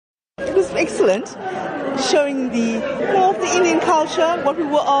It was excellent, showing more of the Indian culture, what we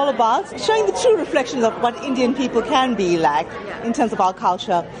were all about, showing the true reflections of what Indian people can be like in terms of our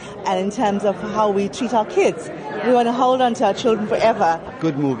culture and in terms of how we treat our kids. We want to hold on to our children forever.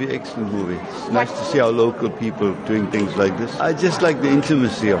 Good movie, excellent movie. It's nice to see our local people doing things like this. I just like the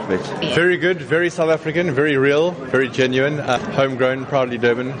intimacy of it. Very good, very South African, very real, very genuine. Homegrown, proudly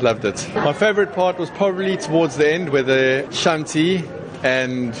Durban, loved it. My favourite part was probably towards the end where the Shanti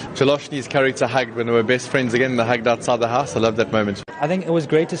and Jaloshnyi's character hugged when they were best friends again. They hugged outside the house. I loved that moment. I think it was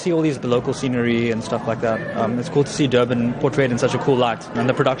great to see all the local scenery and stuff like that. It's cool to see Durban portrayed in such a cool light. And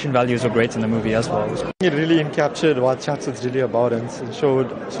the production values were great in the movie as well. It really captured what Chatsworth's really about and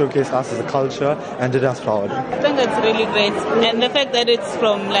showcased us as a culture and did us proud. I think it's really great. And the fact that it's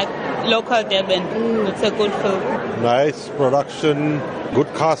from local Durban, it's a good film. Nice production, good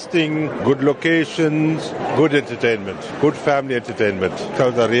casting, good locations, good entertainment, good family entertainment.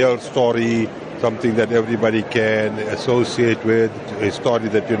 Tells a real story, something that everybody can associate with, a story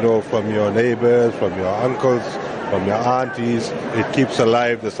that you know from your neighbors, from your uncles, from your aunties. It keeps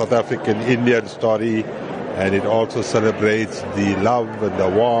alive the South African Indian story, and it also celebrates the love and the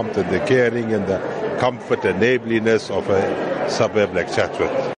warmth and the caring and the comfort and neighborliness of a suburb like Chatsworth.